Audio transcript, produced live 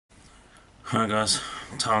Alright guys,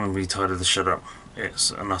 time to re-tidy the shed up.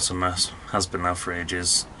 It's an utter mess, has been now for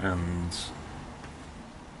ages, and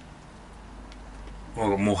well,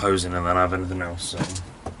 I've got more hose in it than I have anything else, so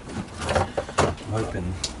I'm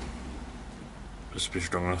hoping this will be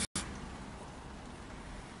strong enough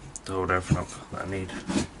to hold everything up that I need.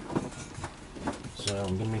 So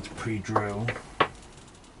I'm going to need to pre-drill.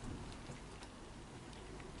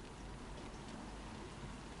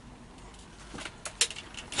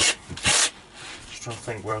 Just trying to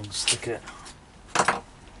think where I can stick it.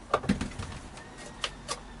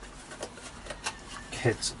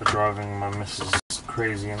 Kids are driving my missus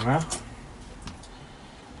crazy in there.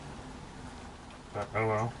 But oh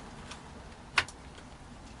well.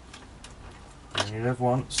 You live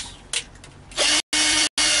once.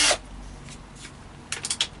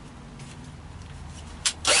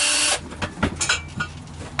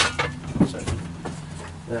 So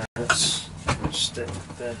let's stick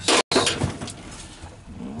this.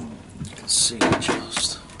 You can see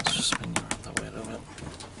just. Let's just spin you around that way a little bit.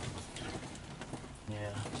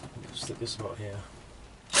 Yeah, stick this about here.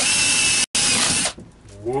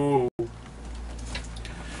 Whoa!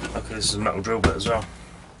 Okay, this is a metal drill bit as well.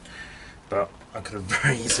 But I could have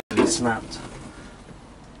very easily snapped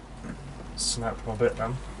my bit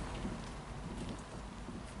then.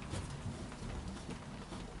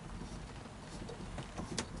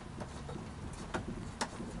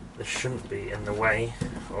 This shouldn't be in the way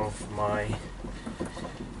of my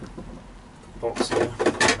box here.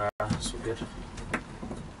 Nah, it's all good.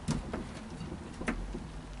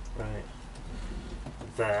 Right.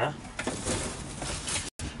 There.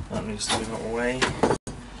 That needs to be got away.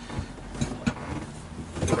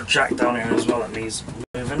 Got a jack down here as well that needs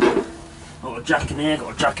moving. Got a jack in here,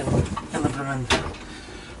 got a jack in the blooming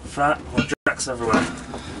flat, got jacks everywhere.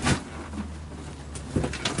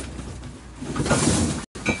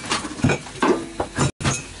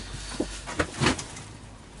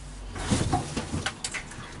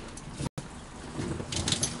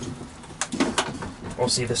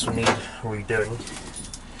 Obviously this will need redoing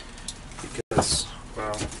because,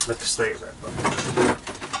 well, look at the state of it, but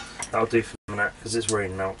that'll do for the minute because it's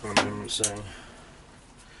raining out at the moment, so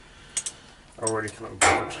I already can't be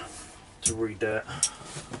bothered to redo it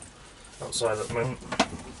outside at the moment.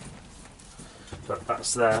 But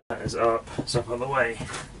that's there, it's up out of the way.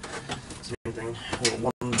 It's the main thing. I've got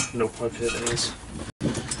one little pipe here that needs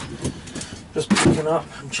just picking up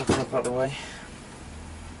and chucking up out of the way.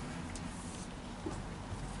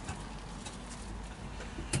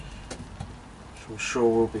 I'm sure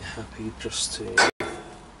we'll be happy just to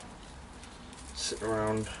sit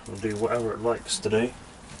around and do whatever it likes to do.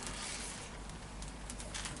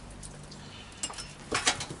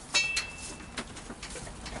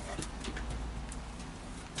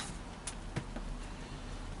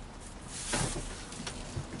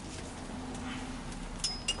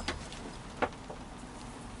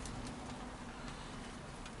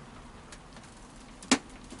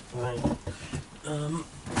 Right.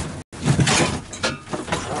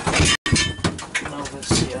 Now this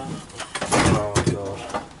here. Oh my god.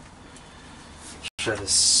 Shed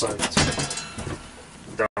is soaked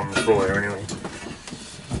down on the floor here anyway.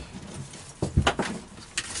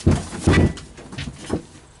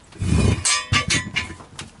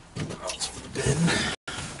 That's for the bin.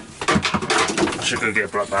 I should go get a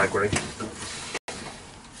black bag ready.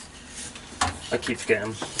 I keep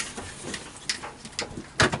forgetting.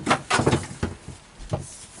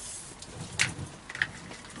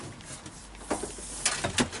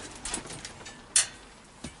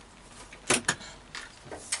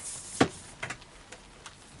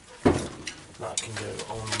 That can go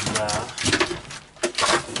on there.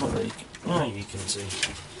 Not that you can, oh, you can see.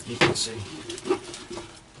 You can see.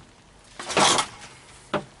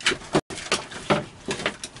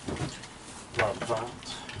 Like that.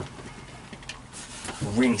 I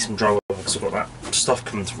really need some dry weather because I've got that stuff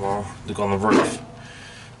coming tomorrow to go on the roof.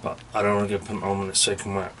 But I don't want to go put it on when it's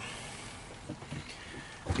soaking wet.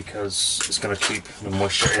 Because it's going to keep the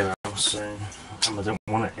moisture in now, so and I don't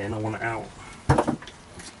want it in, I want it out.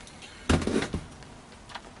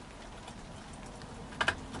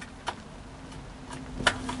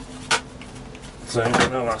 So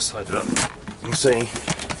now that's tidied up, you can see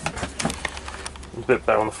a bit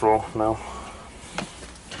better on the floor now.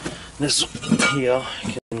 This here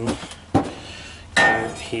can go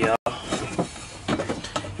here.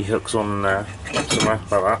 He hooks on there somewhere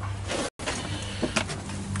like that.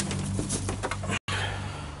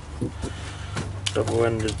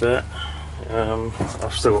 Double-ended bit.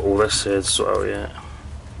 I've still got all this here to sort out yet.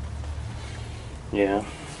 Yeah.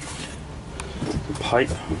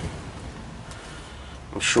 Pipe.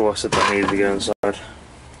 sure I said that needed to go inside.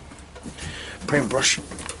 Paintbrush,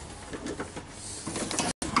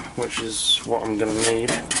 which is what I'm going to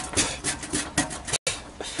need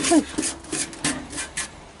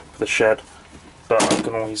for the shed, but I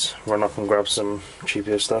can always run up and grab some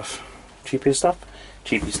cheaper stuff. Cheapy stuff.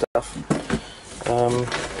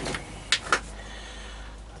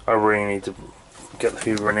 I really need to get the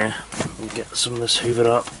hoover in here and get some of this hoovered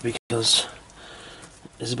up because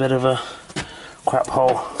it's a bit of a crap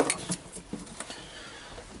hole.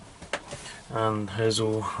 And here's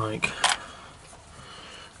all like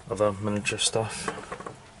other miniature stuff,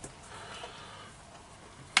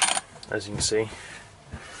 as you can see.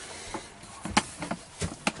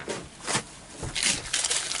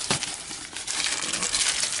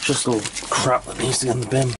 Just all crap that needs to go in the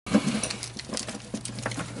bin.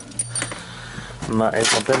 And that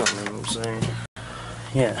is my bin at the moment, so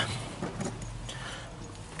yeah.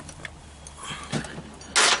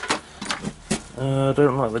 I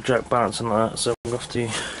don't like the jack balancing like that, so I'm going to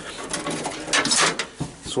have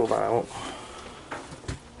to sort that out.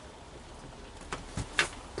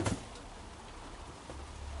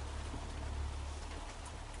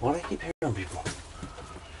 Why do I keep hearing people?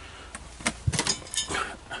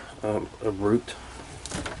 A root.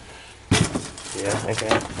 Yeah,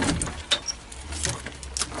 okay.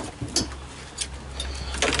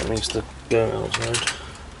 That needs to go outside.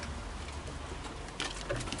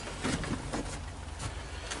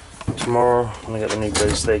 Tomorrow I'm going to get the new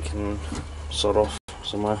base steak and sod off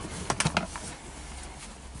somewhere.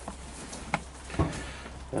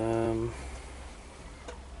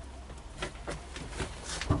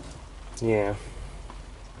 Yeah.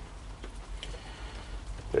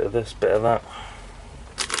 Bit of this, bit of that.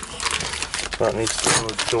 That needs to be on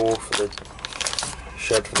the door for the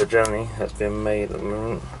shed for the Jenny that's being made at the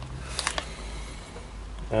moment.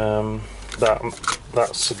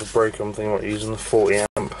 That's the breaker I'm thinking about using, the 40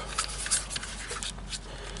 amp.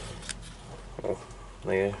 Oh,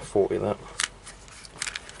 there you go, 40 that.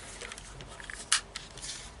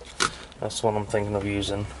 That's the one I'm thinking of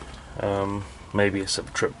using. Maybe a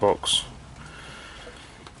separate trip box.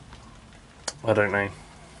 I don't know.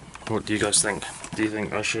 What do you guys think? Do you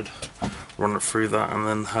think I should run it through that and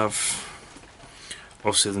then have,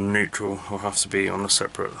 obviously the neutral will have to be on a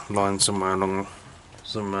separate line somewhere along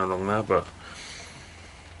there, but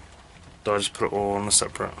do I just put it all on a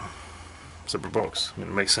separate box? I mean,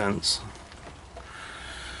 it makes sense.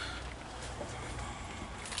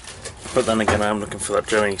 But then again, I'm looking for that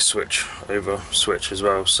Jenny switch as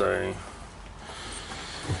well, so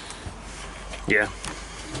yeah.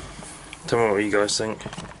 Tell me what you guys think.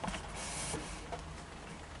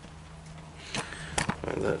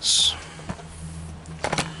 Right, let's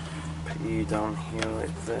put you down here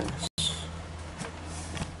like this.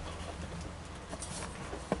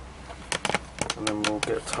 And then we'll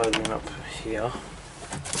get tidying up here.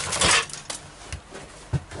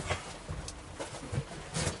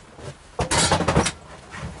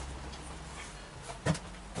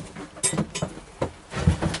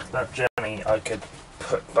 That Jenny I could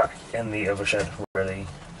put back in the other shed, really.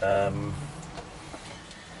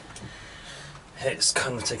 It's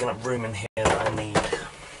kind of taking up room in here that I need.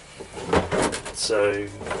 So,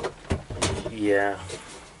 yeah.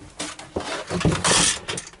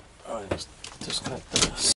 Alright, let's disconnect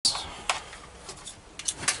this.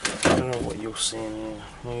 I don't know what you're seeing here.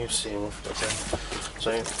 What you're seeing with that.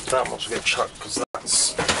 So that must get chucked because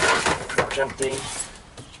that's pretty much empty.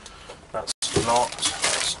 That's not.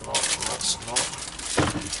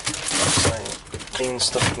 So clean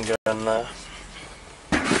stuff can go in there.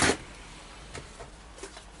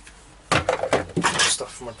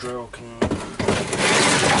 Stuff from my drill can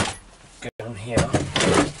go in here.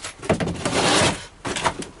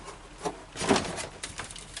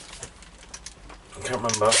 I can't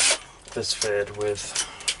remember if this fitted with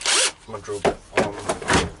my drill bit on.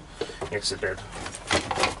 Yes, it did.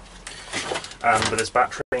 And with this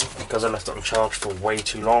battery, because I left it on charge for way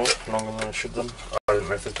too long, longer than I should have done, I don't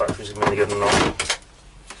know if this battery is going to be good or not.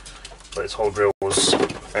 But this whole drill was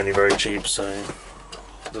only very cheap, so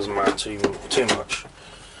it doesn't matter too much.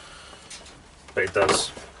 But it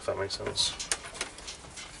does, if that makes sense.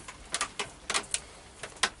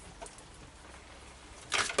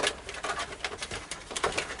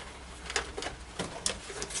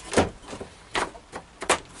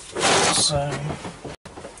 So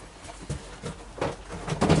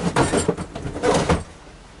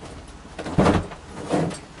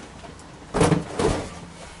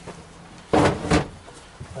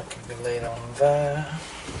that can be laid on there.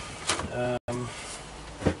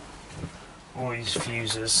 All these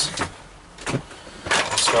fuses and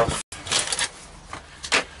stuff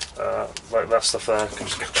like that stuff there can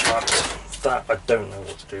just get chucked. That, I don't know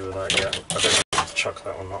what to do with that yet. I don't know if to chuck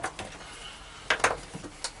that or not.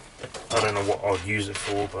 I don't know what I'll use it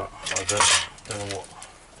for, but I don't know what.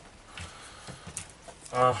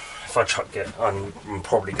 If I chuck it, I'm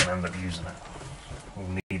probably going to end up using it, or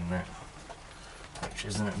needing it, which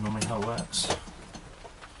isn't it normally how it works.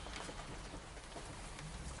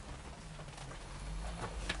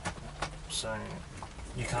 So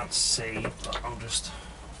you can't see, but I'm just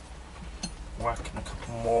whacking a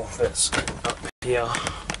couple more bits up here.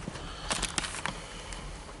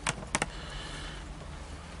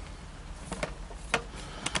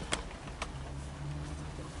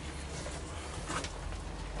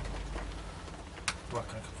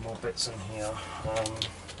 Whacking a couple more bits in here,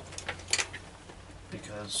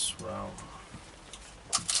 because, well,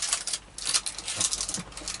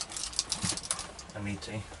 I need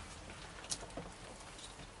to.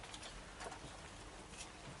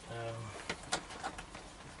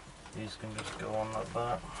 These can just go on like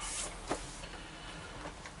that.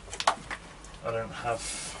 I don't have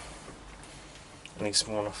any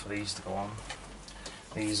small enough for these to go on.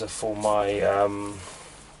 These are for my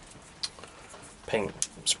paint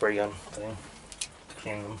spray gun thing to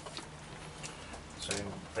clean them, so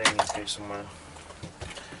they need to go somewhere.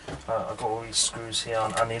 I've got all these screws here,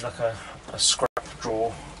 and I need like a scrap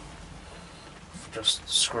drawer for just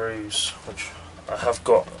screws, which I have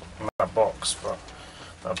got in that box, but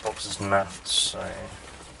that box is naffed, so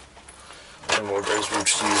no more of those. We'll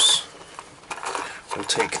just use, we'll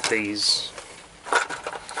take these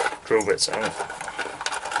drill bits out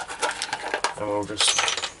and we'll just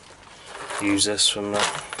use this from that,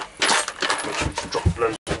 which we can drop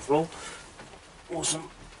loads on the floor. Awesome.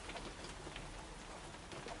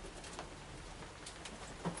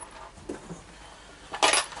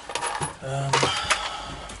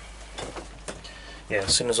 Yeah,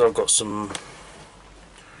 as soon as I've got some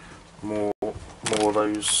more of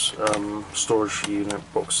those storage unit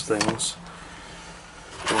box things,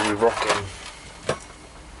 we'll be rocking.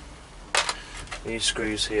 These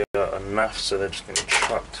screws here are naff, so they're just getting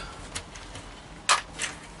chucked.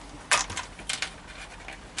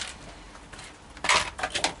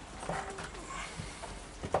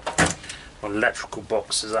 My electrical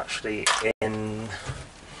box is actually in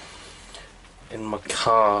my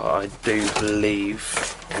car, I do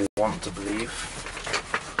believe, or want to believe.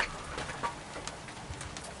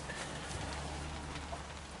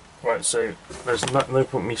 Right, so there's no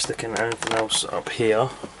point me sticking anything else up here,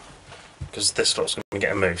 because this lot's going to be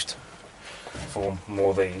getting moved for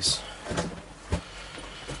more of these.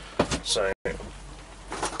 So,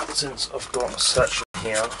 since I've got a section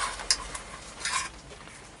here,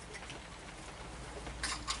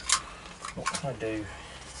 what can I do?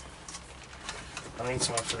 I need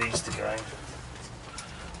somewhere for these to go,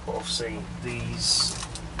 but obviously these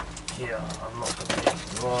here I'm not going to be.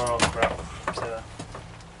 Oh crap!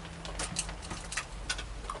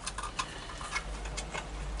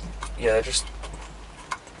 Yeah, just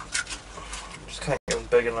can't get them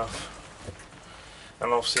big enough,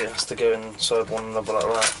 and obviously it has to go inside one another like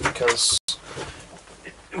that, because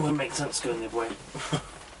it wouldn't make sense going the other way.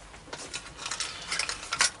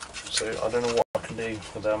 So I don't know what I can do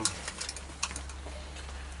with them.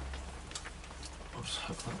 I'll just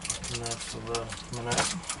hook that in there for the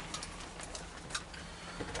minute.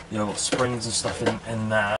 Yeah, I've got springs and stuff in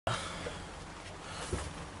there.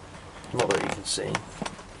 Not that you can see.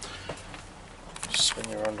 Just spin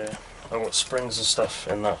you around here. I've got springs and stuff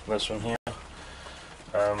in this one here.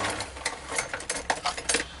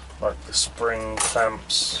 Like the spring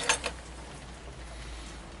clamps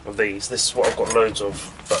of these. This is what I've got loads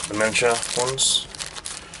of, but the miniature ones.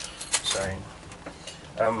 So,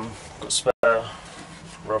 got spare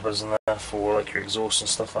rubbers in there for like your exhaust and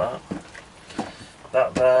stuff like that.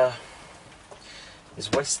 That there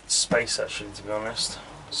is wasted space actually, to be honest.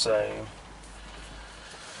 So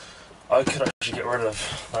I could actually get rid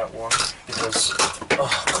of that one, because,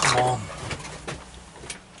 oh come on,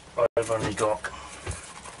 I've only got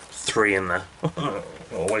 3 in there.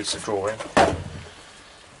 What a waste of drawing.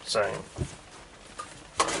 So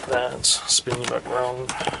that's spin you back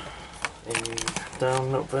round, and you down a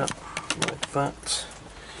little bit, like that.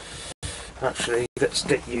 Actually, let's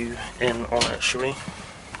get you in on it, shall we?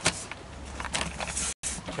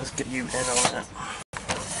 Let's get you in on it.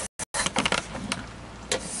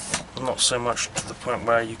 Not so much to the point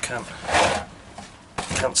where you can't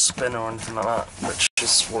spin or anything like that, which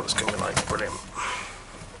is what it's going to be like. Brilliant.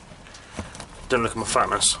 Don't look at my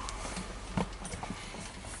fatness.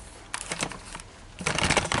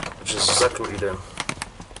 Which is exactly what you're doing.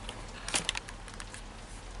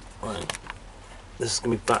 Right. this is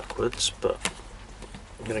going to be backwards, but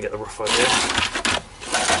I'm going to get the rough idea.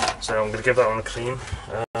 So I'm going to give that one a clean.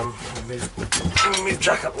 Move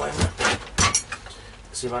Jack up line.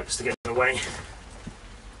 Because he likes to get in the way.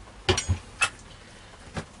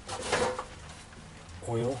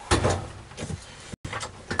 Oil.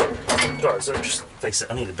 Guys, so just face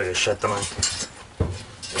it, I need a bigger shed, don't I?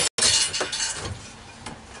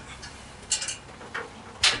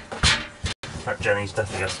 That Jenny's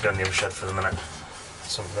definitely has to go in the other shed for the minute.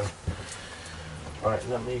 Something. Right,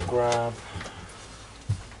 let me grab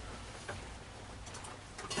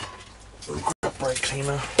brake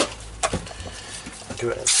cleaner. Give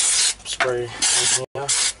it a spray in here.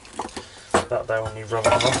 That there when you rub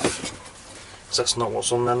it off. Because that's not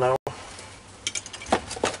what's on there now.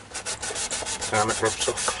 And it rubs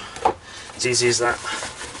off. It's easy as that.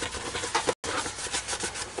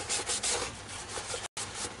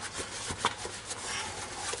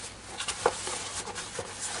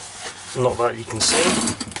 Not that you can see.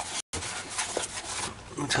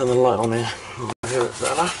 Let me turn the light on here. Hear it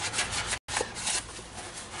better.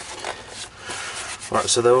 Right,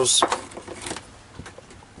 so there was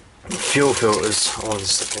fuel filters I wanted to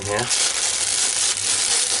stick in here.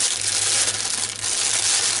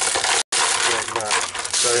 Like that.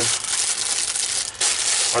 So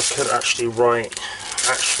I could actually write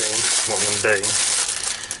what I'm going to do,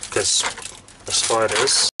 because the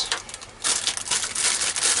spiders.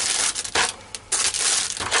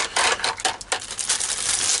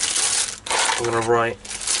 I'm going to write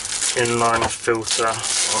inline filter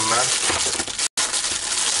on there.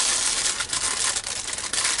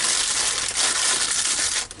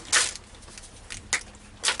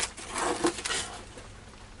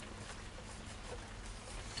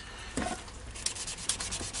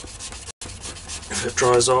 If it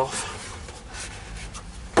dries off,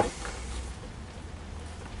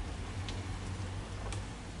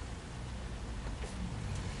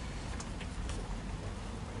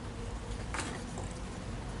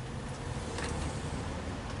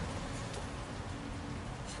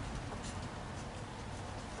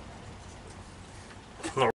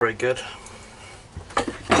 not very good, you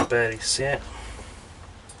can barely see it.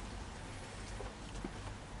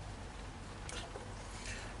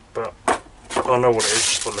 But I know what it is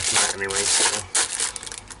just by looking at it anyway, so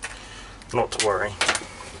not to worry.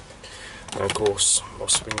 And of course, I'll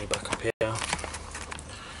spin you back up here,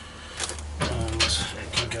 and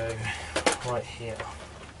it can go right here.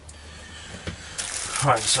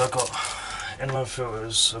 Right, so I've got inline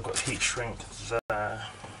filters, I've got heat shrink there.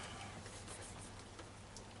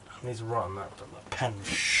 I need to write on that, but my pen is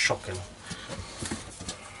shocking.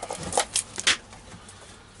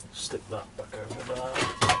 Stick that back over there.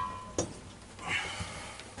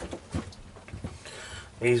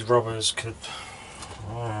 These rubbers could,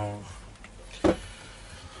 I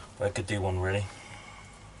could do one really.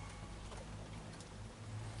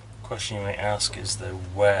 Question you may ask is though,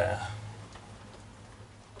 where?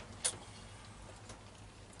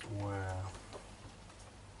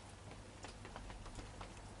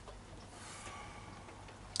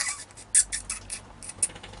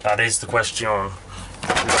 That is the question.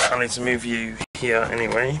 I need to move you here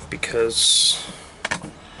anyway, because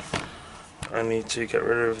I need to get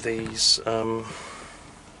rid of these, what's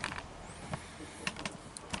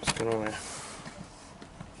going on here?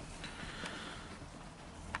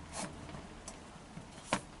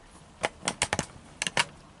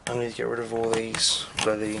 I need to get rid of all these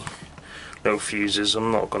bloody little fuses.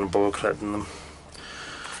 I'm not going to bother collecting them,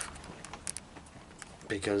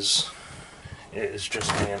 because it is just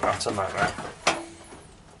me an utter nightmare.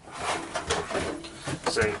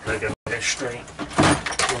 So they're going to go straight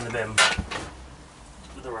in the bin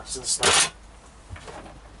with the rest of the stuff.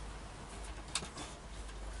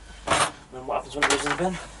 And then what happens when it goes in the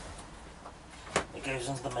bin? It goes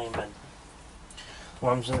into the main bin.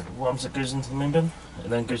 What happens it goes into the main bin? It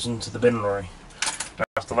then goes into the bin lorry.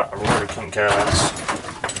 After that, I really couldn't care less.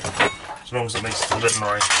 As long as it makes it to the bin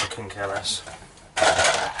lorry, I couldn't care less.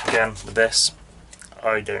 Again, with this,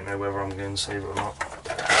 I don't know whether I'm going to save it or not.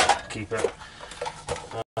 Keep it.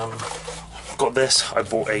 Got this, I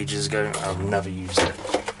bought ages ago, I've never used it.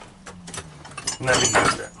 Never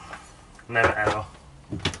used it. Never ever.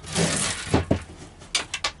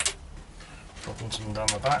 Dropping some down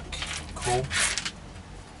the back. Cool.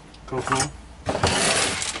 Cool, cool.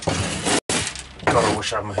 God, I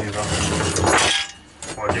wish I had my Hoover.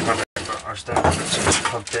 Well, I do have it, but I just don't have it so it's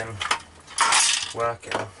plugged in,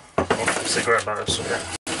 working. Off the cigarette butter socket,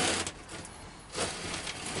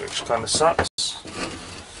 which kind of sucks,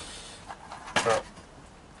 but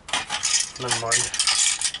never mind.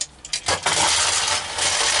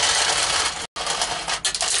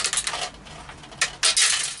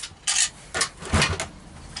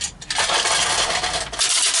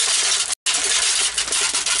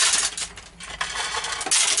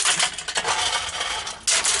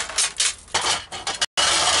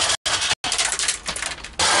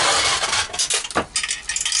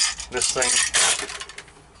 this thing,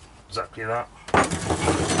 exactly that.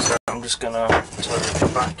 So I'm just going to tighten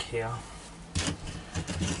it back here.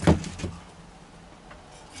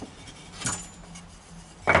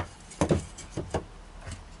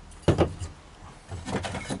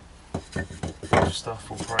 Stuff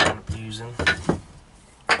we'll probably end up using.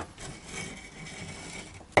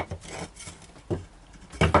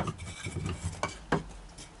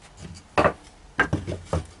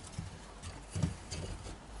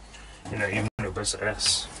 You know, even little bits of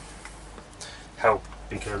this help,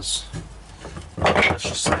 because let's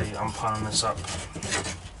just say I'm piling this up.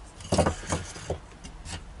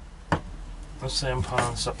 Let's say I'm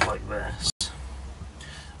piling this up like this,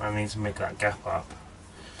 and I need to make that gap up.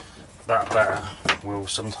 That there will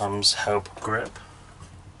sometimes help grip.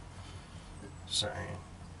 So,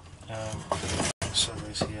 so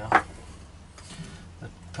is here.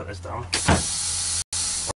 Let's put this down.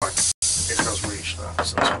 Right, it does reach that.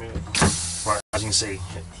 So let's move it. Right, as you can see,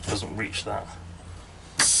 it doesn't reach that.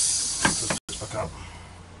 So let's put it back up.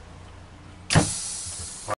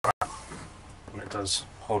 Like that. And it does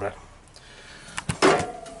hold it. I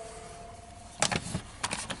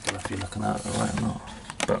don't know if you're looking at it right or not,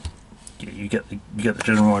 but you get the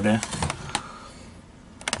general idea.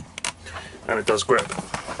 And it does grip,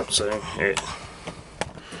 so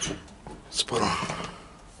it's put on.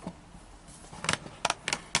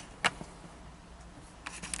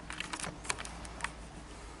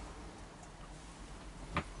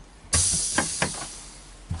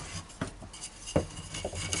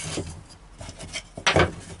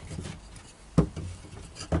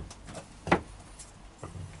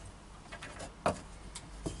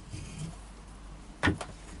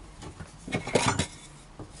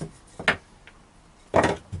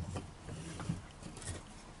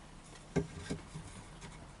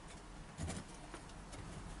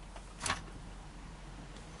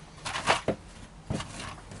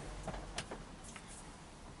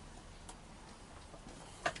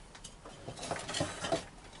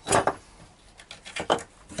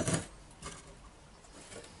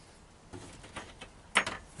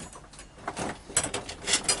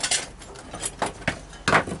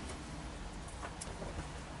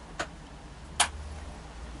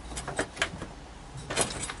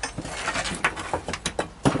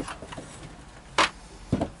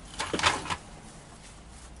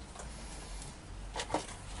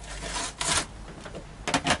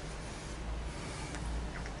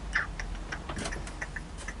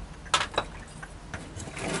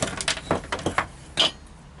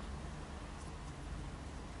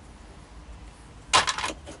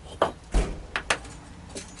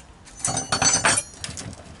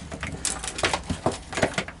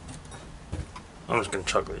 I'm just going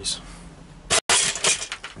to chuck these.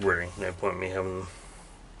 Really, no point in me having them.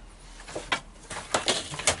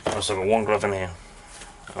 I've also got one glove in here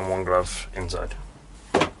and one glove inside.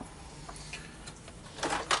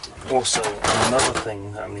 Also, another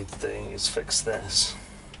thing that I need to do is fix this.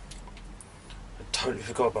 I totally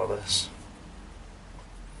forgot about this.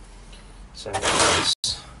 So I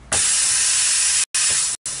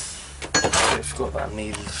totally forgot that I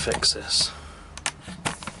needed to fix this.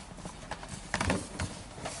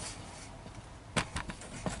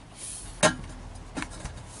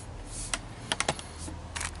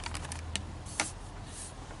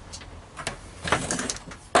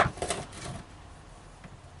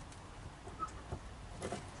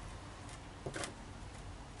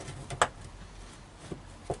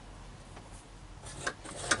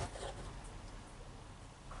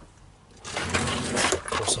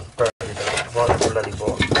 Bloody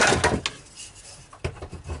ball.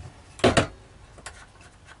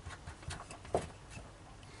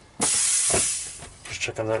 Just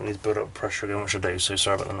checking I don't need to build up pressure again, which I do, so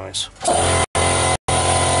sorry about the noise.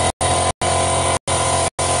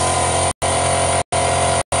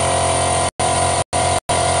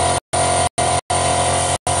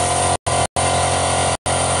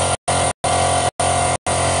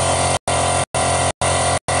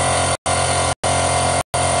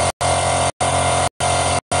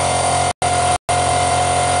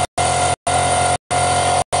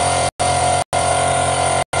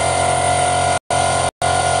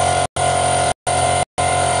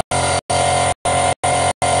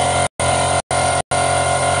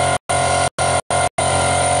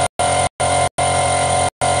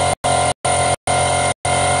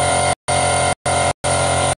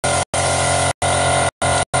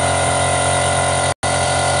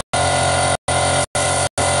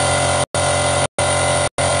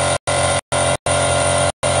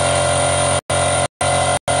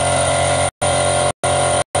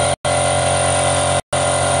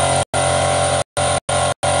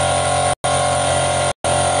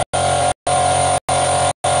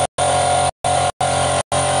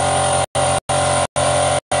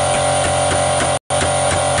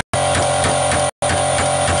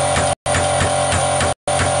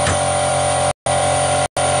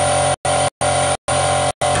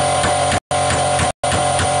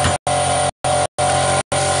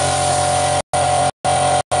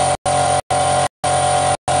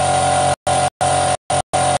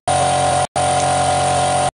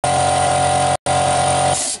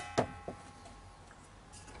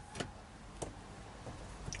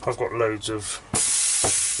 I've got loads of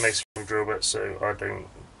masonry drill bits, so I don't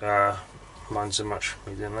mind so much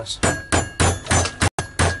me doing this. I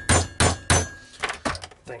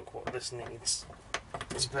think what this needs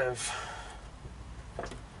is a bit of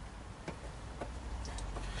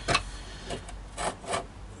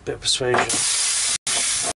persuasion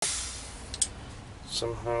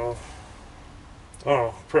somehow.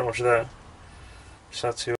 Oh, pretty much there. Just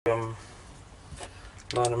had to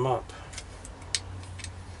line them up.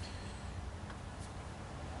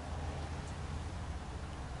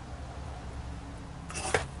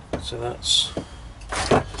 So that's,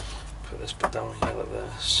 put this bit down here like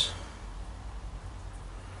this.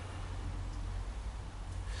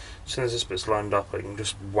 As soon as this bit's lined up, I can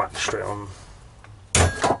just whack straight on.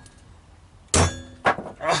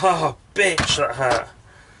 Oh, bitch, that hat.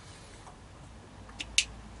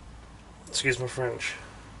 Excuse my French.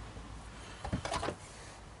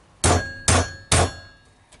 So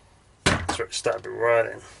it stabbed it right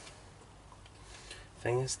in.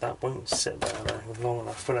 Thing is, that won't sit there long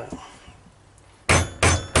enough, will it?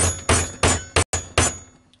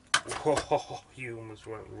 Oh, you almost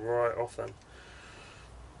went right off then.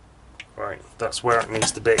 Right, that's where it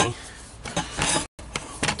needs to be.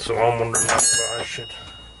 So I'm wondering whether I should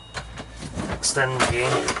extend you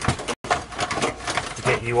to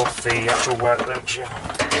get you off the actual workbench here.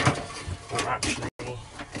 Or actually,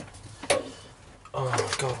 oh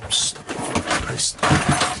my god, I'm stuck in the place.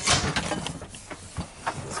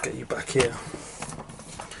 Let's get you back here.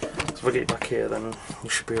 So if I get you back here, then you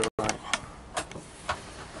should be alright.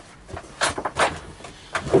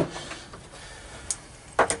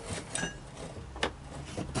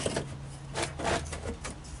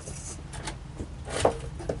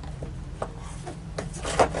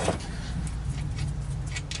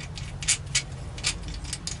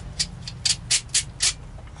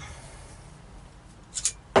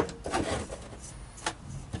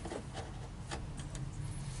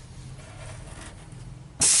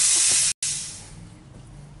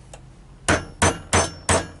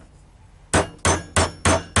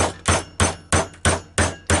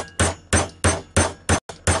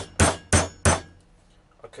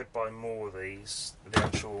 I could buy more of these, the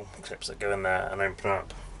actual clips that go in there and open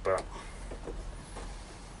up, but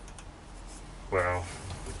well,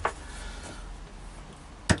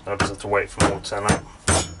 I'll just have to wait for more to turn up.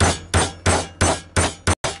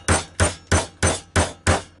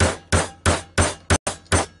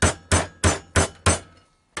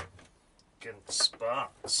 Getting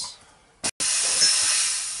sparks.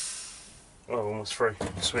 Oh, almost through.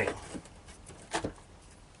 Sweet.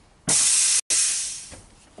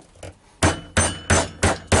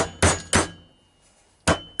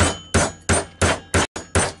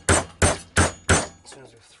 As soon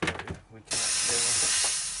as we're through, we can actually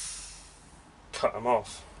cut them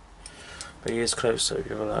off. But he is close, so if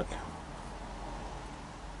you have a look.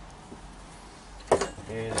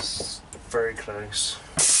 He is very close.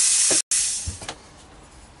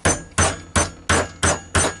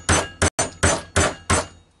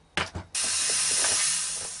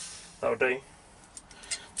 That'll do.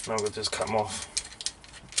 Now we'll just cut them off.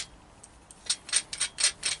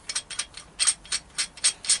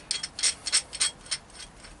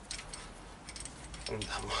 And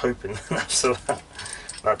I'm hoping after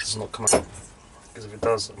that does not come out. Because if it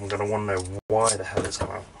does, I'm going to want to know why the hell it's come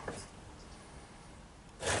out.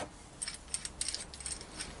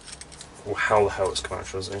 Or how the hell it's come out,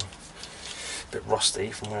 should I say. A bit rusty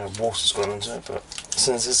from where water's gone into it, but as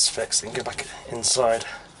soon as this is fixed, I can go back inside.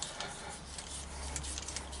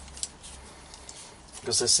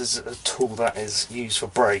 Because this is a tool that is used for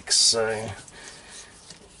brakes, so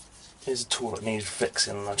it's a tool that needs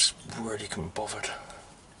fixing and I just really couldn't be bothered.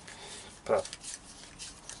 But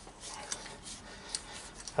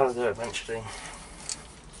I'll do it eventually.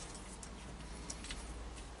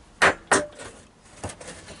 Right,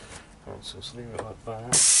 so let's leave it like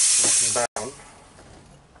that.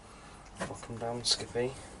 Lock them down,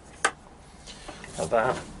 Skippy. Like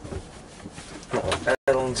that. Now,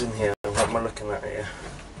 ailerons in here. What am I looking at here?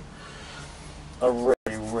 I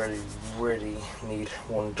really need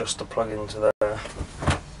one just to plug into there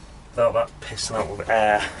without that pissing out with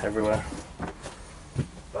air everywhere.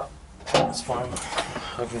 But that's fine.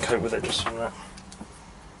 I can cope with it just from that.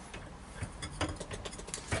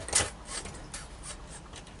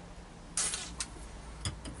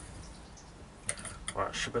 Right,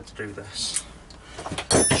 I should be able to do this.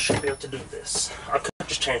 Should be able to do this. I could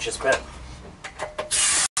just change this bit.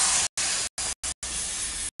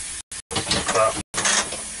 But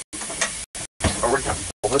I really can't be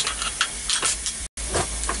bothered.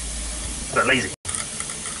 But lazy.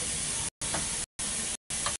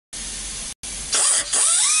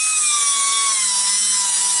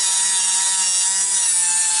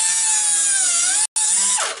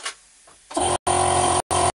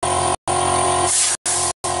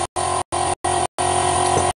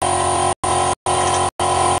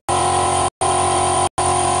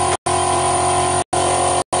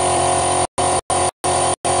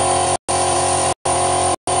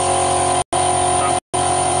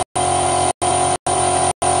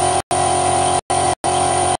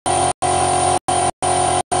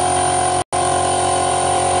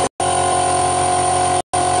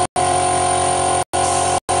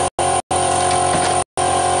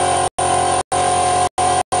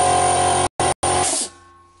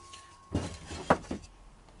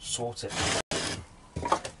 sort it.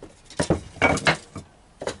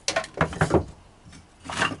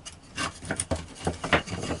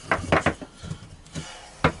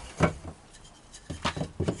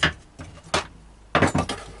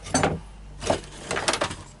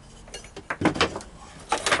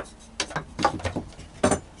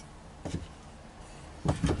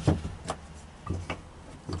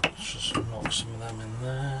 Just knock some of them in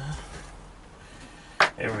there.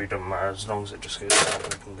 It really doesn't matter as long as it just goes out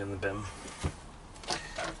looking in the bin.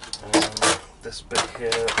 This bit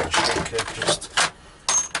here actually could just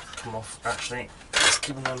come off. Actually, it's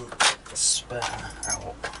giving them a spare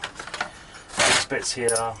out. These bits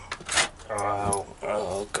here,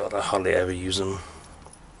 oh god, I hardly ever use them.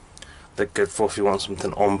 They're good for if you want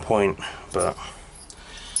something on point, but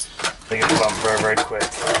they get blunt very, very quick.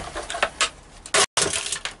 I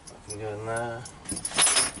can go in there.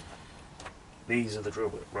 These are the drill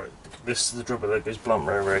bit, right? This is the drill bit that goes blunt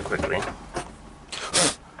very, very quickly.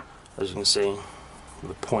 As you can see,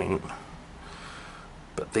 the point.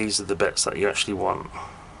 But these are the bits that you actually want.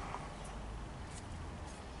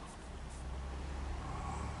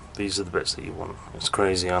 These are the bits that you want. It's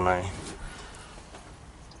crazy, I know.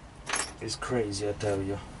 It's crazy, I tell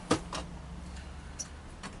you.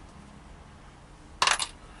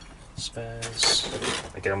 Spares.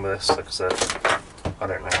 Again with this, like I said, I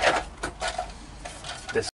don't know.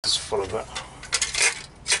 This is full of it.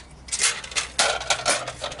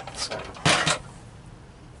 So,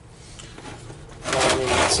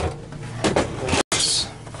 this.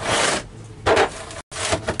 Put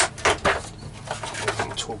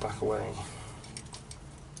my tool back away.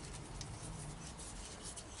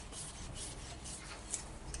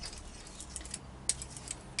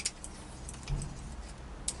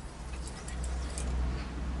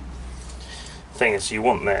 Thing is, you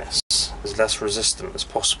want this as less resistant as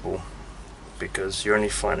possible because you're only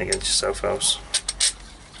fighting against yourself else.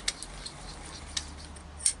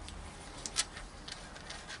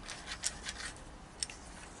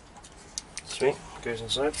 Sweet, goes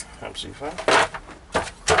inside, absolutely fine.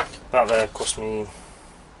 That there cost me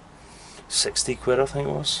 60 quid, I think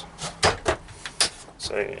it was.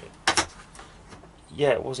 So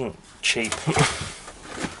yeah, it wasn't cheap.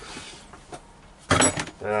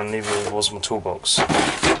 Neither was my toolbox.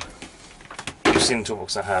 You've seen the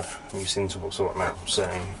toolbox I had, and you've seen the toolbox I got now, so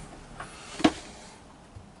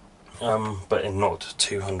but it knocked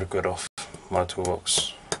 200 quid off my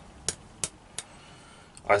toolbox.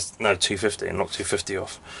 No, 250, it knocked 250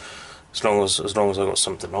 off. As long as I got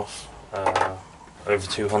something off,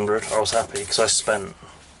 over 200, I was happy because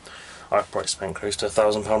I probably spent close to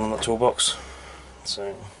 £1,000 on that toolbox.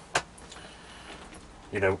 So,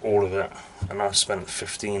 you know, all of it, and I spent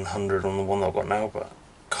 1,500 on the one that I've got now, but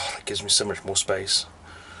god, it gives me so much more space,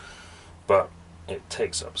 but it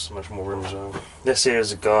takes up so much more room as well. This here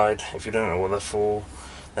is a guide, if you don't know what they're for.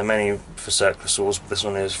 They're mainly for circular saws, but this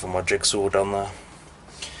one is for my jigsaw down there.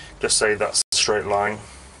 Just say that's a straight line,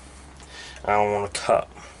 and I want to cut,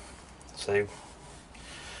 so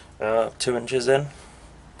 2 inches in,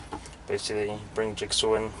 basically bring the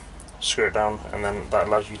jigsaw in, screw it down, and then that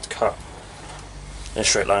allows you to cut in a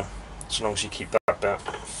straight line, so long as you keep that bit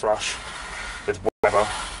flush with whatever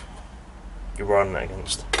you're running it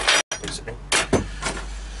against, basically.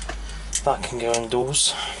 That can go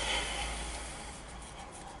indoors.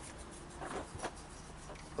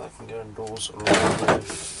 That can go indoors along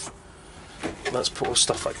with, let's put all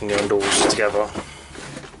stuff that can go indoors together,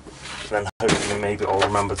 and then hopefully maybe I'll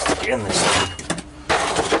remember to stick it in this thing.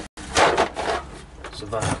 So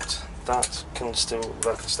that can stay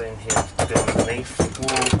in here to go underneath.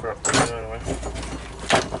 We'll grab that anyway.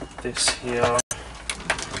 This here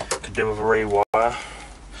could do with a rewire.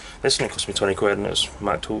 This only cost me 20 quid and it's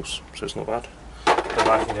Mac Tools, so it's not bad. But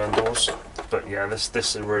that can go indoors. But yeah,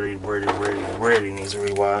 this really needs a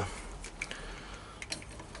rewire.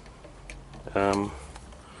 Don't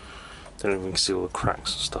know if we can see all the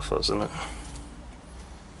cracks and stuff that's in it.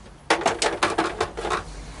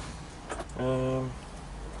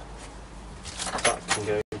 That can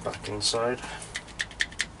go back inside.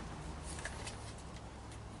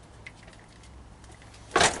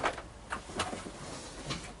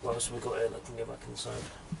 What else have we got here that can go back inside?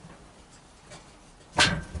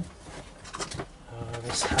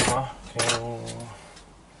 This hammer can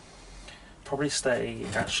probably stay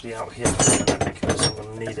actually out here because I'm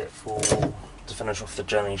going to need it to finish off the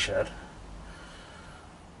Jenny shed.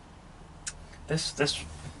 This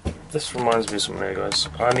reminds me of something here, guys.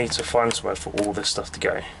 I need to find somewhere for all this stuff to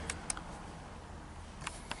go.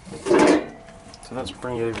 So let's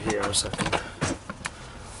bring you over here a second.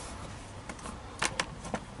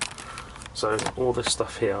 So all this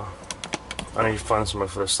stuff here, I need to find somewhere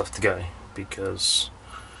for this stuff to go, because,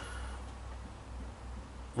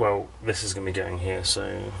 well, this is going to be going here,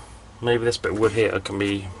 so maybe this bit of wood here can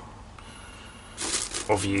be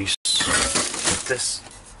of use. This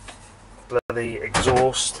bloody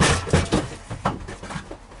exhaust, I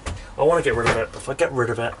want to get rid of it, but if I get rid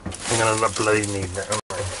of it, I'm going to end up bloody needing it, aren't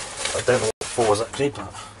I? I don't know what for exactly,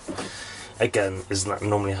 but again, isn't that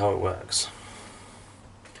normally how it works?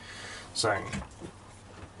 So,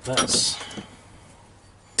 let's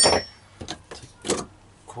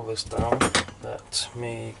cool this down. Let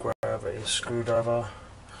me grab a screwdriver.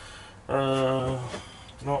 No,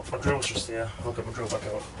 my drill's just here. I'll get my drill back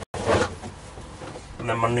out. And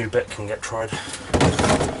then my new bit can get tried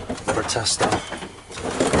for a tester,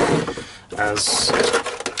 as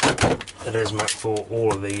it is meant for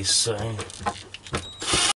all of these, so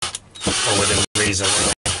within reason.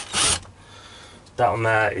 That one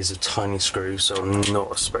there is a tiny screw, so I'm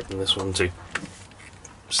not expecting this one to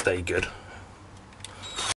stay good.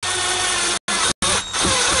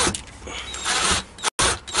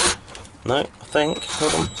 No, I think,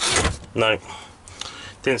 hold on. No,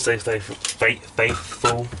 didn't stay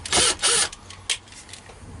faithful.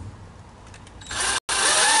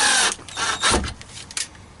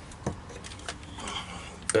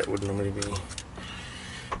 That would normally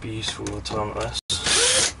be useful at a time like this.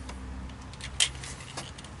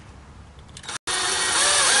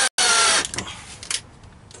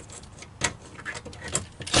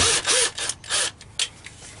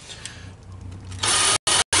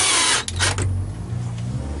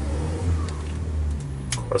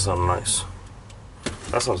 That sounds nice.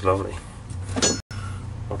 That sounds lovely.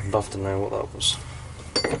 I'd love to know what that was.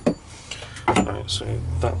 Right, so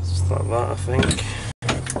that's like that, I think.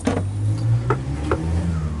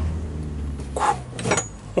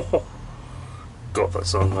 God, that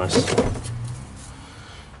sounds nice.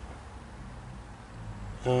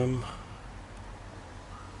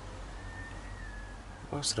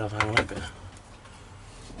 What else did I have hanging up here?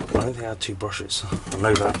 I don't think I had two brushes. I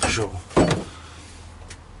know that for sure.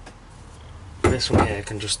 This one here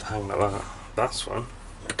can just hang like that. That's fine.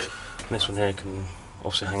 And this one here can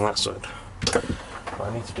obviously hang that side. But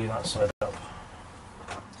I need to do that side up.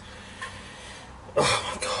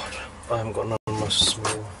 Oh my god. I haven't got none of my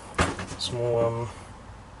small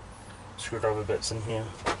screwdriver bits in here.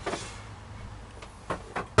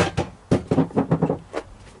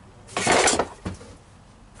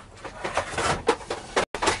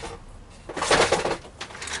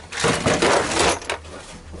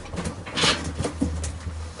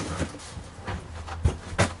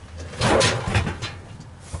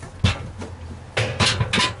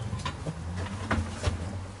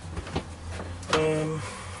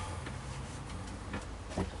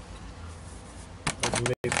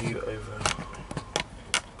 Move you over,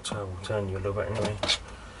 so I will turn you a little bit anyway.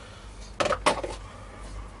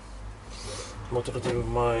 What did I do with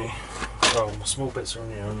my, oh, my small bits are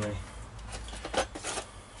in here, aren't they?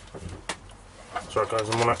 Sorry guys,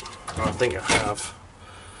 I'm on it. I think I have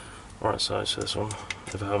right size for this one,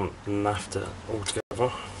 if I haven't naffed it all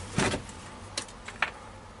together.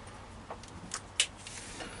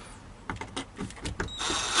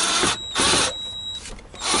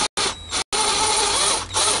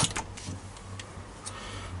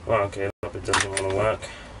 Well, okay, that bit doesn't want to work.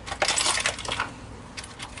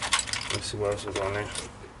 Let's see what else I've got on here.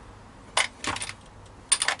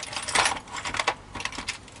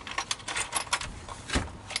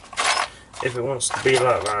 If it wants to be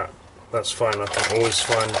like that, that's fine. I can always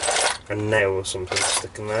find a nail or something to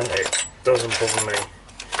stick in there. It doesn't bother me.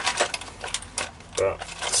 But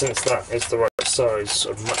since that is the right size,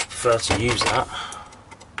 I'd much prefer to use that.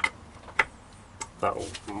 That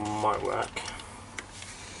might work.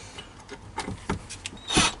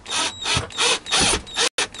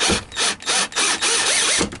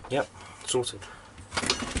 Yep, sorted.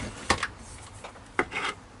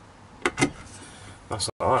 That's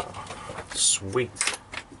like that. Sweet.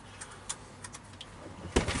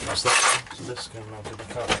 That's that. So this can now be the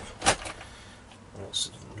cut. That's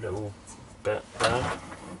a little bit there.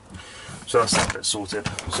 So that's that bit sorted.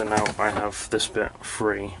 So now I have this bit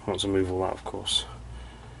free, once I move all that of course,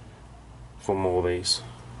 for more of these,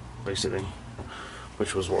 basically,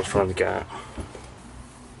 which was what I was trying to get at.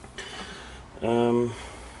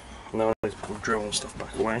 Now I need to put the drill and stuff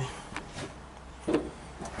back away.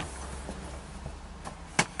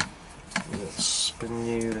 Let's spin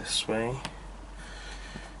you this way.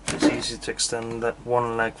 It's easier to extend that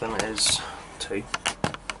one leg than it is two.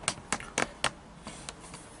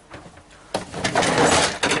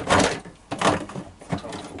 Time to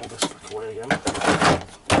put all this back away again.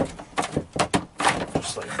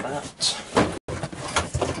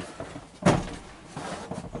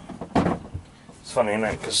 It's funny, isn't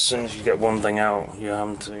it? Because as soon as you get one thing out, you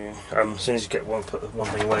have to. As soon as you put one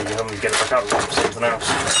thing away, you have to get it back out with something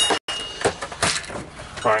else.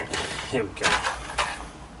 Right, here we go.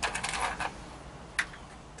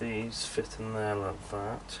 These fit in there like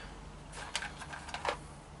that.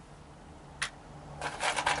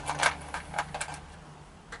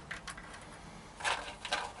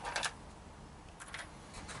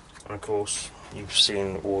 And of course, you've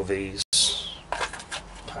seen all these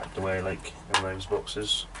packed away like in those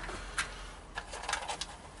boxes.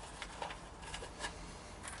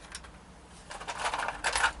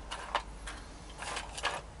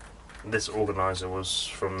 This organiser was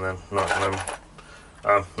from the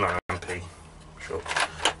 99p shop,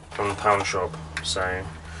 from the pound shop. So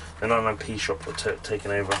the 99p shop were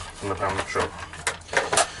taken over from the pound shop.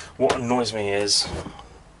 What annoys me is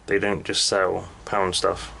they don't just sell pound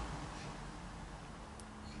stuff.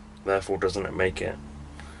 Therefore, doesn't it make it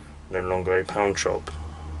no longer a pound shop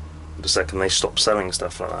the second they stop selling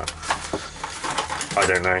stuff like that? I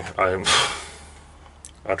don't know.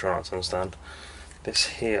 I try not to understand. This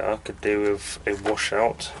here could do with a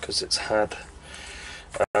washout because it's had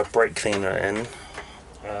a brake cleaner in.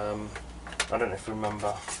 I don't know if you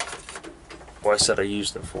remember what I said I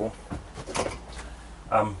used it for.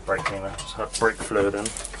 Brake cleaner. It's had brake fluid in.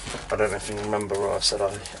 I don't know if you remember what I said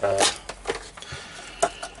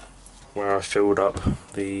where I filled up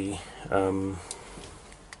the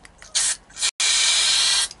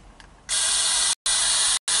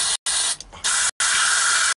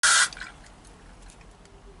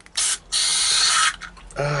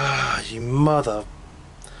you mother.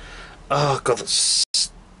 Oh god, that's...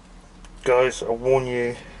 Guys, I warn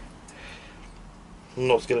you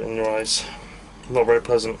not to get it in your eyes. Not very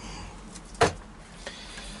pleasant. But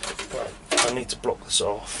I need to block this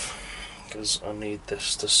off because I need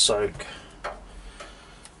this to soak.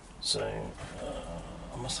 So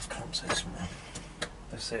I must have clamps here somewhere.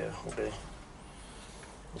 This here will do.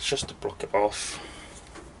 It's just to block it off.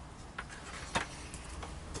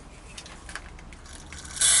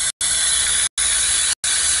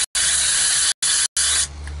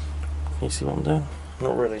 Can you see what I'm doing?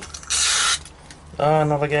 Not really. Ah,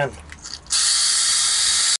 not again.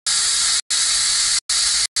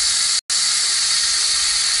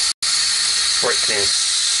 Brake cleaner is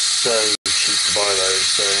so cheap to buy those,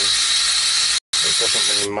 so it doesn't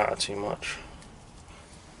really matter too much.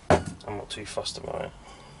 I'm not too fussed about it.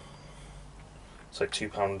 It's like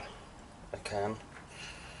 £2 a can,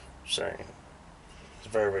 so it's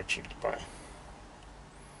very, very cheap to buy.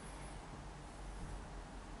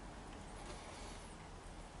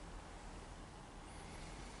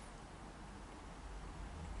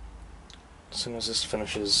 As soon as this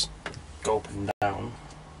finishes gulping down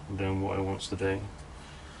and doing what it wants to do,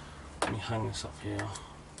 let me hang this up here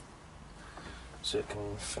so it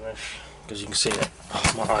can finish, because you can see it.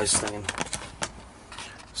 Oh, my eyes stinging.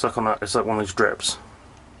 It's like it's like one of those drips.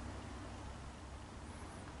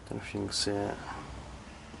 Don't know if you can see it.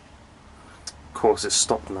 Of course, it's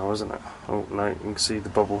stopped now, isn't it? Oh no, you can see the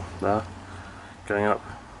bubble there going up.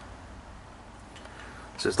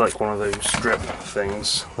 So it's like one of those drip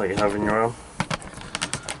things that you have in your arm.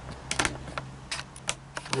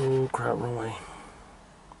 Oh crap, wrong way.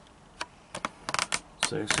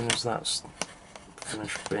 So as soon as that's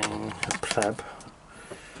finished being a pleb,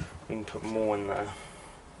 we can put more in there.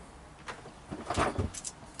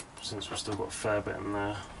 Since we've still got a fair bit in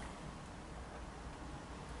there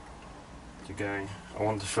to go. I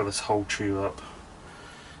want to fill this whole tube up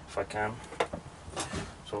if I can.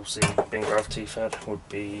 So obviously being gravity fed would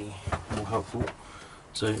be more helpful.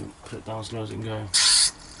 So put it down as low as it can go.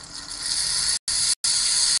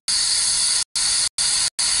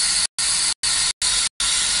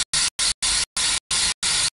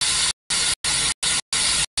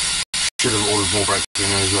 Should have ordered more brake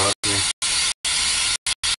cleaner as well, actually.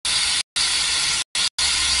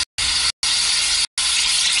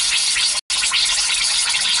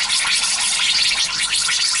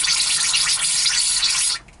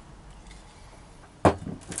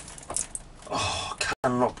 Oh, I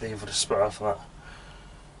cannot believe what I spit out for that.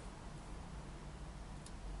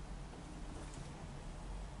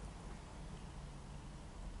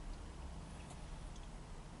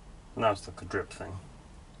 Now it's like a drip thing.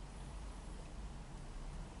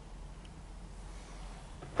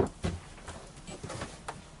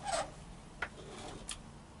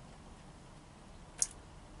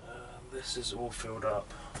 This is all filled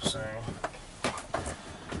up, so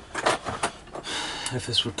if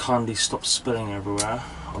this would kindly stop spilling everywhere,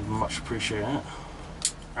 I'd much appreciate it.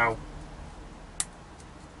 Ow.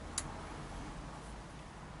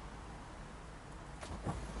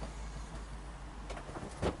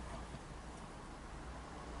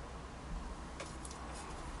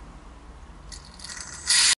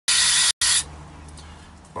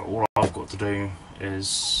 I've got to do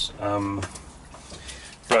is blow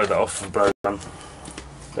that off with a blow gun.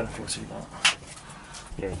 Don't know if you can see that.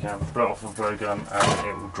 Yeah, you can. Blow it off with a blow gun and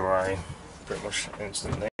it will dry pretty much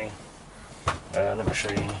instantly. Let me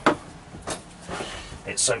show you.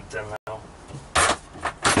 It's soaked in now.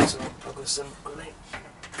 So I'll plug this in quickly.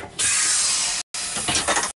 You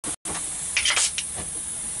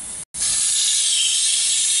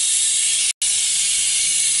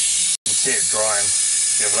can see it drying.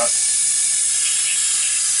 Give a look.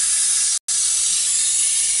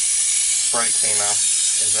 Spray cleaner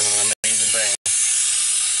is an amazing thing.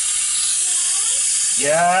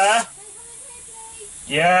 Yeah.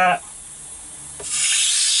 Yeah.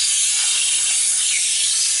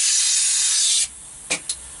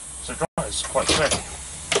 So it dries quite quick.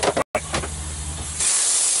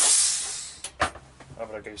 Right. I'm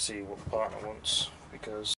gonna go see what partner wants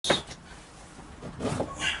because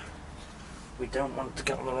we don't want to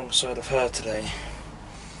get on the wrong side of her today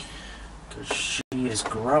because she is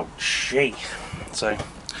grouchy. So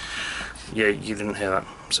yeah, you didn't hear that.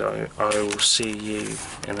 So I will see you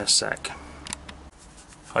in a sec.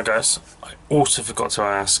 Hi guys, I also forgot to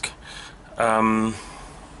ask,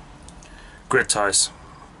 grid ties.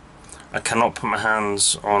 I cannot put my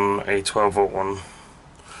hands on a 12 volt one,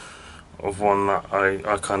 of one that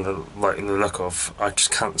I kind of like the look of. I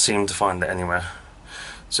just can't seem to find it anywhere.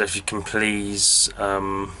 So if you can please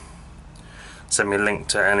send me a link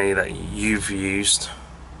to any that you've used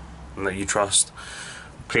and that you trust,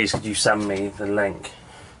 please could you send me the link,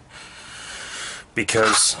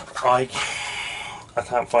 because I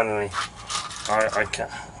can't find any. I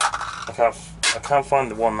can't find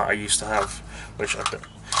the one that I used to have, which I don't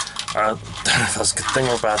know if that's a good thing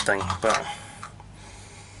or a bad thing, but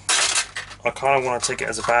I kind of want to take it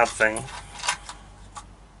as a bad thing,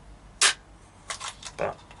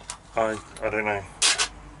 but I don't know.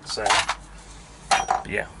 So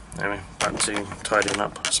yeah, anyway, back to tidying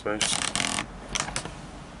up, I suppose.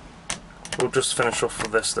 We'll just finish off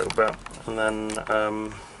with this little bit and then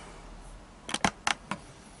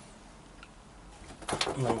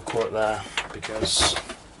we'll call it there, because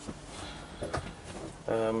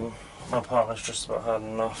my partner's just about had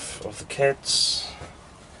enough of the kids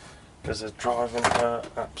because they're driving her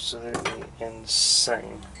absolutely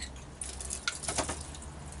insane.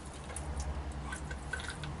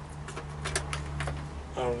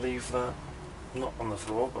 I'll leave that not on the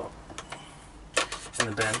floor but in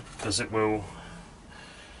the bin because it will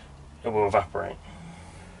evaporate.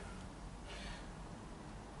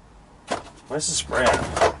 Where's the sprayer?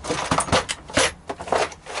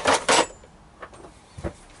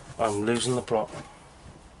 I'm losing the plot,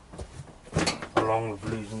 along with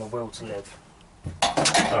losing the will to live.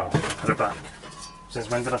 Oh, put it back. Since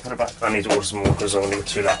when did I put it back? I need to order some more because I only got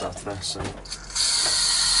 2 left after this. So.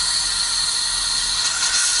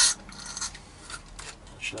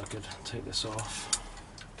 Actually, I could take this off.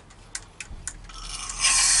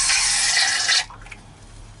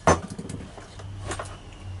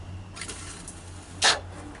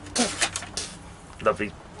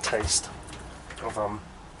 Lovely taste of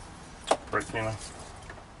brake cleaner.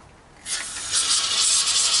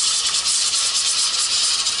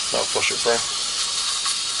 That'll flush it through.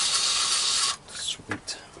 Sweet.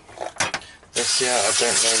 This, yeah, I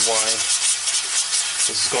don't know why this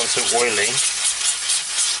has gone so oily,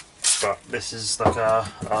 but this is like a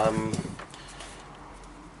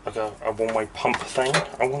one-way pump thing,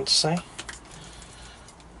 I want to say.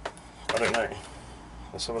 I don't know.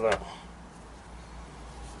 Let's have a look.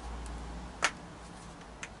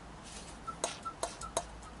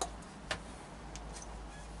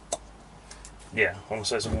 Yeah, I want to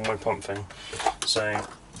say it's a one-way pump thing. So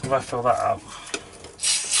if I fill that up,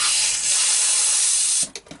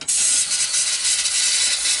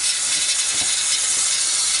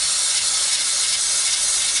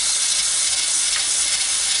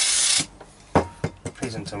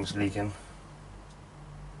 please don't tell me it's leaking.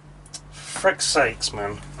 Frick's sakes,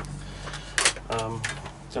 man. Don't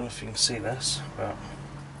know if you can see this, but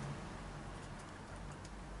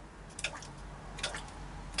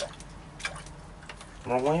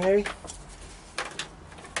wrong way maybe?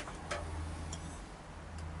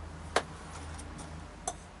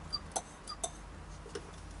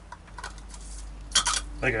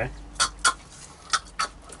 There you go.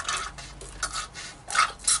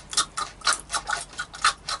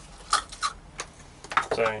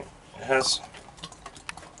 So it has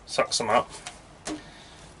sucked some up,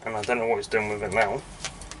 and I don't know what it's doing with it now.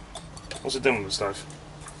 What's it doing with the stuff?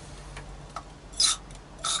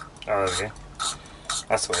 Oh, there we go.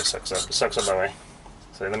 That's the way it sucks up. It sucks up that way.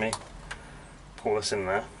 So let me pour this in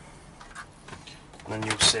there, and then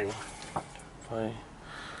you'll see if I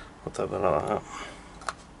put that bit like that.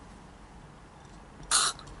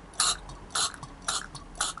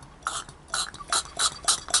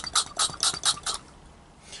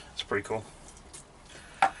 It's pretty cool.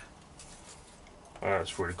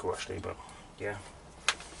 It's really cool actually, but yeah.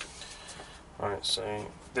 Right, so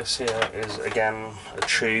this here is again a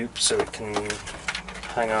tube, so it can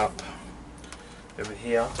hang up over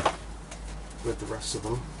here with the rest of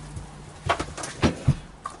them.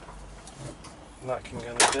 That can go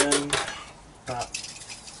in the bin. That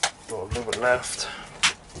got a little bit left.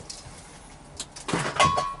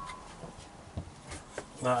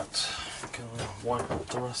 That can wipe up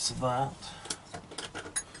the rest of that.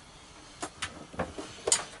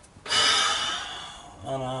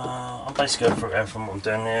 And I'm basically going through everything what I'm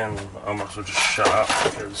doing here, and I might as well just shut up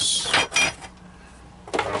because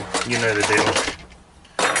you know the deal.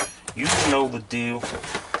 You know the deal.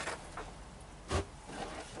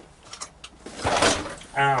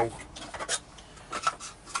 Ow.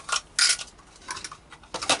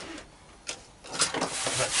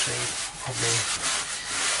 I've actually probably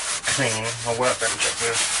clean my workbench up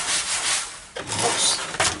with what's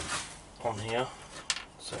on here.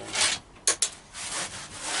 So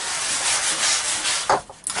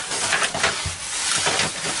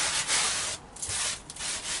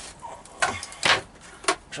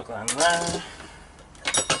chuck that in there.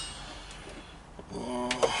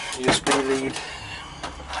 USB lead.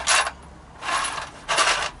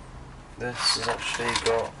 This has actually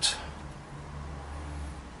got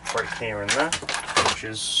brake cleaner in there, which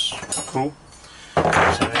is cool.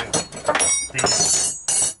 So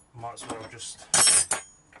these might as well just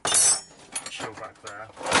chill back there.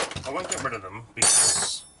 I won't get rid of them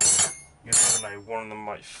because you never know, one of them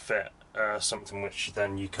might fit something which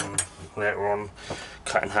then you can later on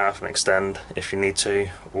cut in half and extend if you need to,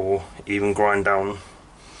 or even grind down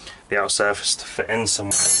the outer surface to fit in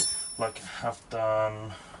somewhere, like I have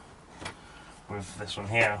done with this one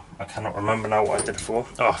here. I cannot remember now what I did it for.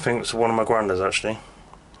 Oh, I think it's one of my grinders actually.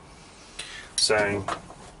 So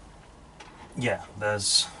yeah,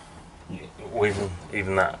 there's, or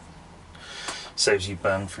even that saves you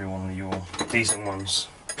burn through one of your decent ones.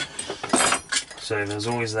 So there's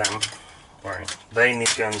always them. Right, they need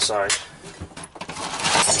to go inside.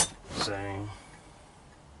 So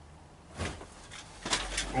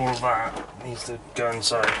all of that needs to go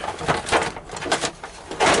inside.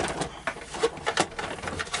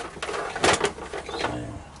 So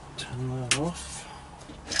turn that off.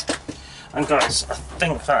 And guys, I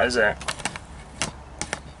think that is it.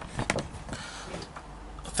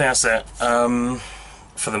 I think that's it.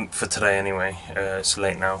 For today anyway. It's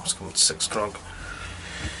late now. It's coming to 6 o'clock.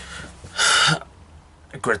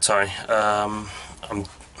 A grid tie. I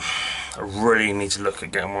really need to look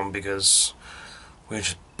at getting one because we're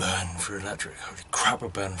just burning through electric. Holy crap, we're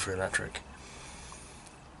burning through electric.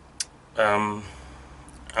 And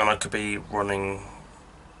I could be running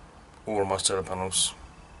all of my solar panels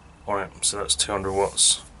on it, so that's 200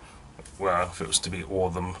 watts. Well, if it was to be all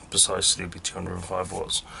of them precisely, it would be 205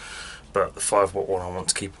 watts. But the 5 watt one I want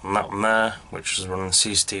to keep on that one there, which is running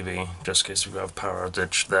CCTV, just in case we have a power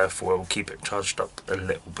outage, therefore it will keep it charged up a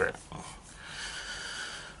little bit.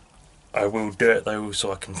 I will do it though,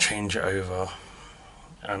 so I can change it over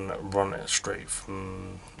and run it straight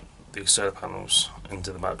from the solar panels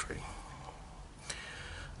into the battery.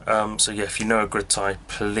 So yeah, if you know a grid tie,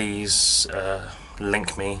 please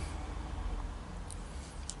link me.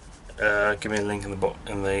 Give me a link in the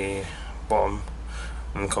bottom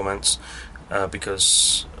in the comments,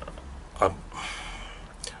 because not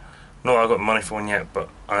that I've got money for one yet, but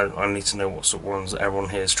I need to know what sort of ones everyone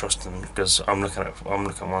here is trusting, because I'm looking at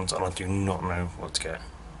ones and I do not know what to get.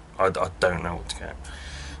 I don't know what to get.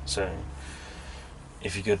 So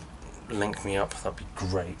if you could link me up, that'd be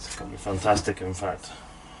great. That'd be fantastic, in fact.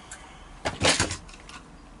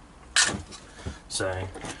 So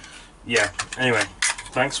yeah, anyway,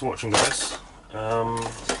 thanks for watching, guys.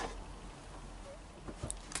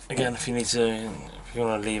 Again, if you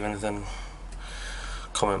want to leave anything,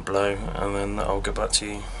 comment below, and then I'll get back to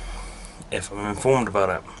you if I'm informed about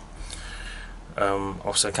it.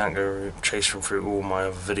 Obviously I can't go chasing through all my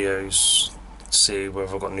other videos to see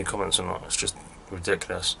whether I've got new comments or not. It's just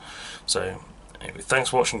ridiculous. So anyway, thanks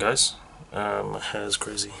for watching, guys. My hair's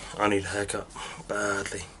crazy. I need a haircut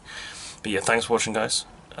badly. But yeah, thanks for watching, guys.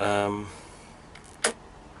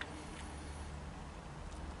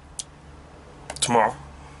 Tomorrow,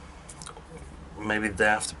 maybe the day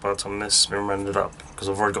after, by the time this has been rendered up, because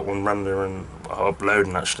I've already got one render and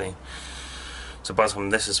uploading actually. So by the time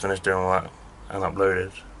this is finished doing all that and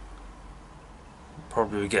uploaded,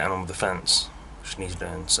 probably be getting on with the fence, which needs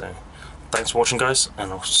doing. So thanks for watching guys,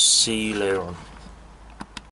 and I'll see you later on.